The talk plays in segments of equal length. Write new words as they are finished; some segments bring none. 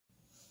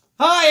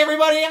Hi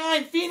everybody,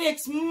 I'm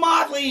Phoenix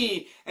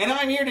Motley, and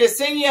I'm here to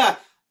sing you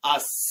a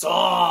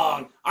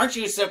song. Aren't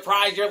you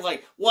surprised? You're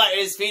like, what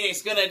is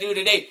Phoenix gonna do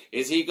today?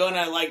 Is he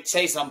gonna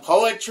say some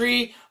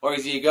poetry? Or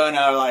is he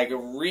gonna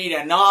read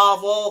a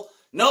novel?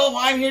 No,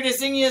 I'm here to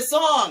sing you a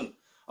song.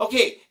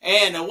 Okay,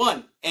 and a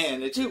one,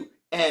 and a two,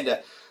 and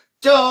a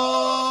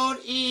don't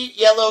eat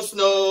yellow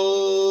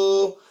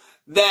snow.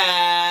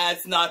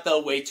 That's not the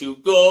way to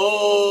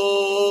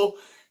go.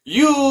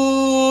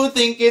 You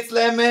think it's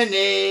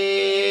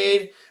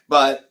lemonade,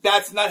 but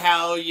that's not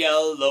how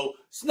yellow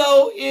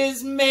snow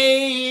is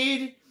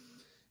made.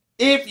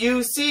 If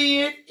you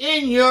see it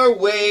in your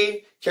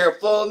way,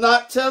 careful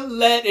not to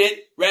let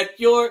it wreck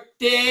your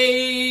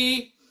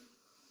day.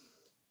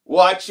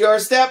 Watch your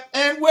step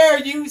and where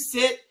you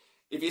sit.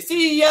 If you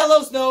see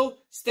yellow snow,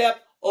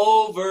 step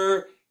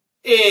over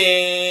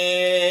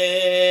it.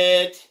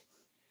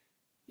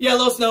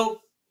 Yellow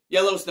snow,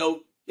 yellow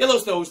snow, yellow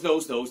snow,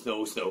 snow, snow,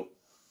 snow, snow.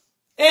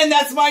 And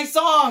that's my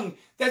song.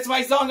 That's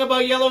my song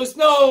about yellow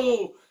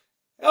snow.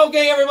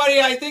 Okay,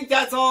 everybody, I think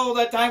that's all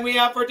the time we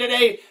have for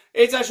today.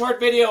 It's a short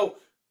video,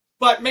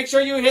 but make sure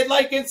you hit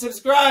like and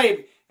subscribe,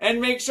 and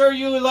make sure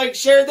you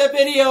share the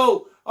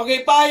video.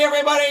 Okay, bye,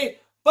 everybody.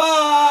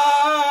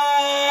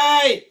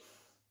 Bye.